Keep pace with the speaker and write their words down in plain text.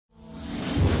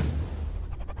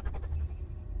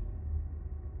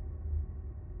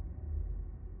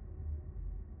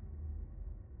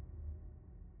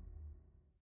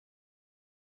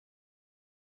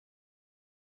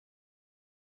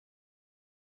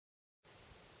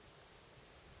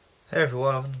Hey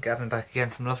everyone, Gavin back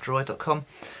again from lovedroid.com.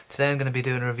 Today I'm going to be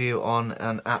doing a review on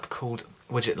an app called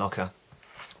Widget Locker.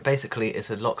 Basically it's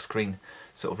a lock screen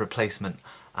sort of replacement.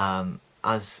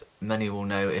 As many will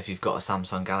know if you've got a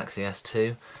Samsung Galaxy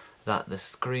S2, that the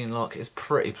screen lock is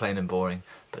pretty plain and boring.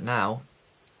 But now,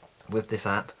 with this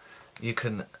app, you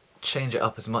can change it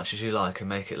up as much as you like and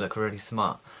make it look really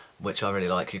smart, which I really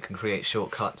like. You can create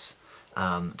shortcuts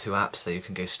to apps, so you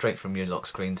can go straight from your lock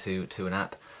screen to an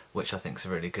app, which I think is a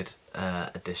really good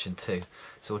addition too.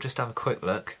 So we'll just have a quick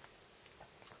look.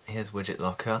 Here's Widget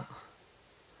Locker.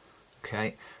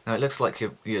 Okay, now it looks like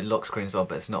your lock screen's on,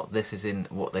 but it's not. This is in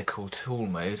what they call tool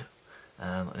mode.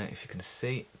 I don't know if you can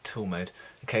see tool mode.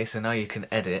 Okay, so now you can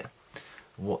edit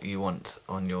what you want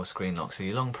on your screen lock. So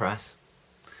you long press.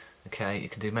 Okay, you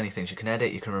can do many things. You can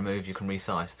edit, you can remove, you can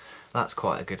resize. That's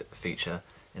quite a good feature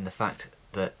in the fact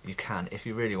that you can, if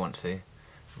you really want to,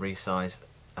 resize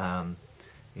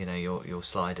you know, your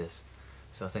sliders.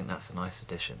 So I think that's a nice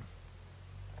addition.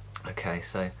 Okay,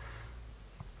 so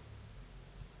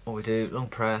what we do, long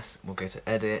press, we'll go to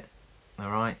edit,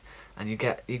 alright, and you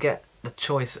get the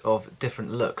choice of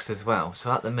different looks as well.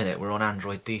 So at the minute we're on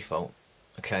Android default,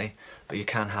 okay, but you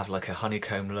can have like a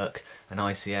honeycomb look, an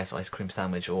ICS, ice cream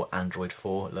sandwich, or Android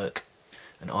 4 look,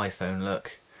 an iPhone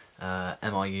look,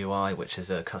 MIUI, which is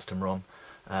a custom ROM,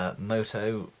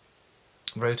 Moto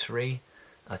Rotary,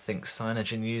 I think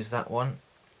Cyanogen used that one,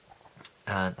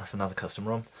 and that's another custom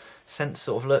ROM, Sense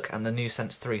sort of look, and the new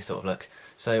Sense 3 sort of look.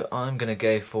 So I'm going to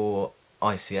go for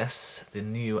ICS, the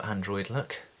new Android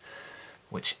look,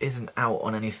 which isn't out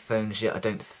on any phones yet, I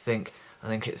don't think. I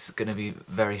think it's going to be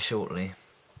very shortly.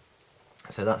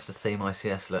 So that's the theme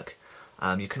ICS look.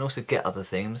 You can also get other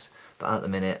themes, but at the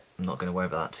minute I'm not going to worry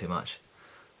about that too much.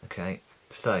 Okay,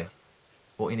 so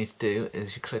what you need to do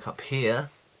is you click up here,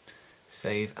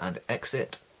 save and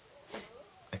exit.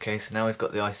 Okay, so now we've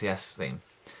got the ICS theme.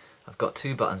 I've got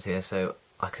two buttons here, so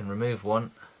I can remove one.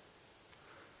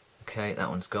 Okay, that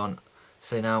one's gone.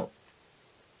 So now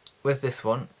with this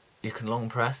one you can long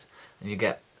press and you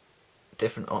get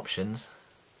different options.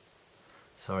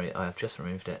 Sorry, I have just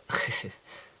removed it.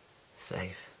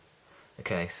 Save.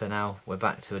 Okay, so now we're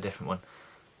back to a different one.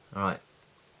 Alright,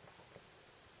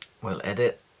 we'll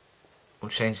edit, we'll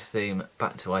change the theme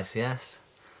back to ICS,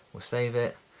 we'll save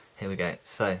it. Here we go.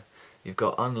 So you've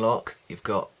got unlock, you've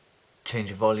got change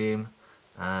your volume,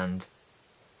 and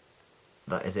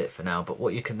that is it for now. But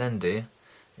what you can then do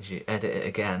is you edit it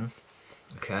again,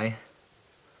 okay,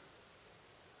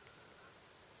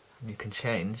 and you can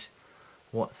change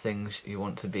what things you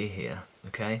want to be here.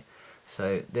 Okay,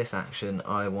 so this action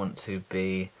I want to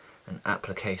be an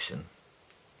application,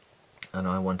 and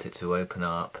I want it to open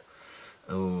up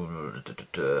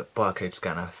barcode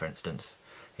scanner, for instance,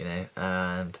 you know.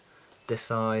 And this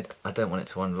side I don't want it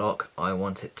to unlock, I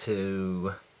want it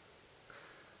to,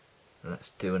 let's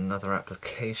do another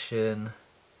application,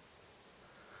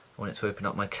 I want it to open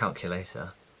up my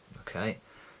calculator. Okay,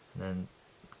 and then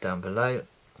down below,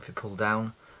 if you pull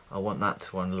down, I want that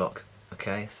to unlock.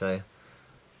 Okay, so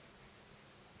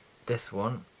this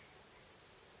one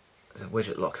is a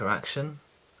Widget Locker action,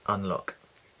 unlock.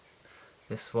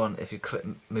 This one, if you click,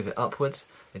 move it upwards,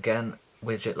 again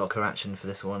Widget Locker action for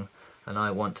this one, and I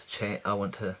want to change. I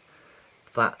want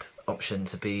that option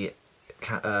to be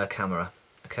camera.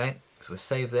 Okay, so we've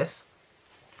saved this.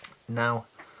 Now,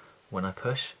 when I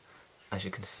push, as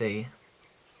you can see,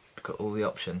 I've got all the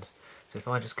options. So if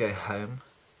I just go home,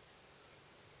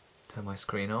 turn my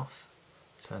screen off,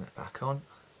 turn it back on.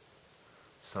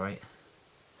 Sorry,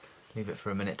 leave it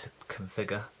for a minute to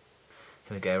configure.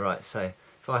 Here we go. Right, so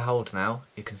if I hold now,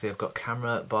 you can see I've got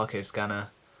camera, barcode scanner,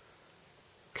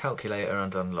 calculator,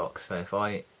 and unlock. So if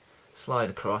I slide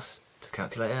across to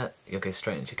calculator, you'll go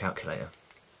straight into your calculator.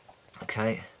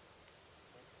 Okay,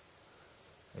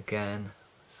 again,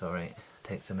 sorry, it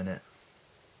takes a minute.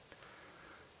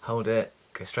 Hold it,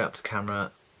 go straight up to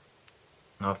camera.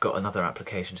 Now I've got another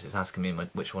application, so it's asking me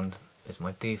which one is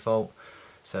my default,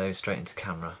 so straight into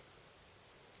camera.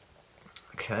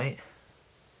 Okay,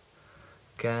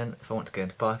 again, if I want to go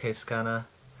into barcode scanner,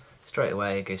 straight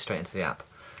away go straight into the app.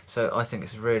 So I think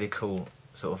it's a really cool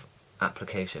sort of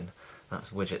application. That's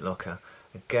Widget Locker.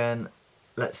 Again,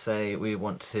 let's say we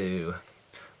want to,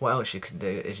 what else you can do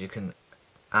is you can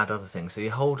add other things. So you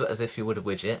hold it as if you would a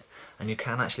widget, and you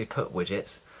can actually put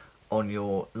widgets on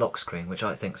your lock screen, which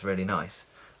I think is really nice.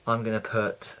 I'm going to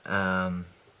put,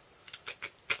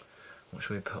 what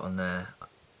should we put on there?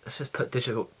 Let's just put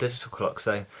digital clock.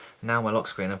 So now my lock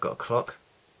screen, I've got a clock,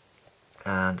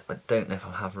 and I don't know if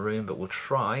I'll have room, but we'll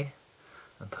try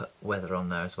and put weather on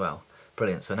there as well.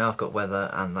 Brilliant, so now I've got weather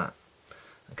and that.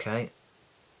 Okay,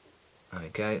 There we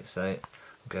go. So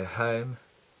go home.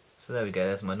 So there we go.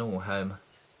 There's my normal home.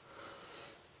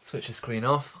 Switch the screen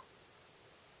off.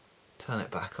 Turn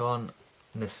it back on.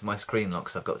 And this is my screen lock.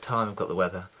 So I've got time. I've got the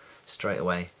weather straight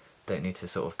away. Don't need to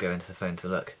sort of go into the phone to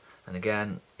look. And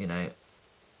again, you know,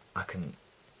 I can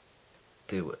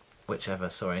do whichever.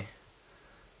 Sorry.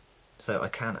 So I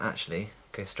can actually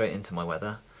go straight into my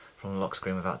weather from the lock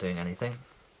screen without doing anything.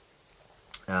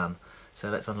 So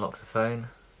let's unlock the phone,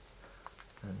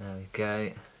 and there we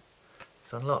go,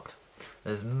 it's unlocked.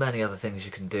 There's many other things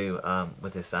you can do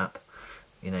with this app.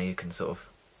 You know, you can sort of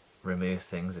remove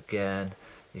things again,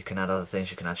 you can add other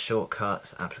things, you can add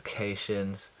shortcuts,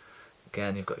 applications,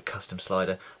 again you've got your custom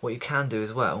slider. What you can do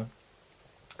as well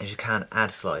is you can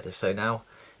add sliders. So now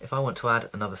if I want to add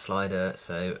another slider,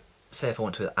 so say if I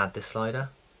want to add this slider,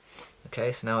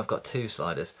 okay, so now I've got two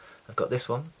sliders. I've got this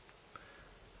one,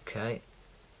 okay,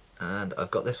 and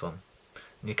I've got this one.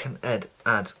 And you can add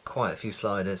quite a few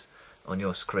sliders on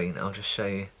your screen. I'll just show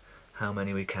you how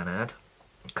many we can add.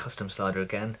 Custom slider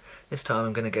again. This time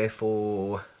I'm going to go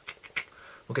for,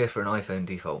 we'll go for an iPhone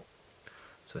default.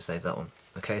 So we'll save that one.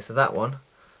 Okay, so that one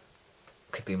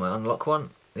could be my unlock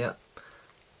one. Yeah.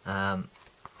 You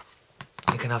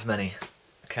can have many.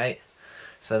 Okay.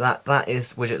 So that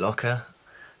is Widget Locker.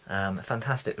 A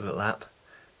fantastic little app.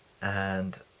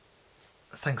 And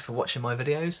thanks for watching my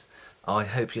videos. I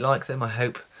hope you like them. I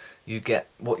hope you get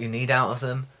what you need out of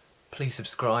them. Please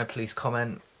subscribe, please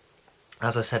comment.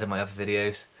 As I said in my other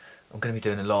videos, I'm going to be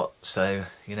doing a lot, so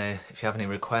you know, if you have any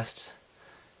requests,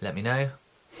 let me know.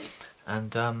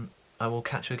 And I will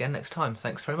catch you again next time.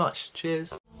 Thanks very much.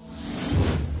 Cheers.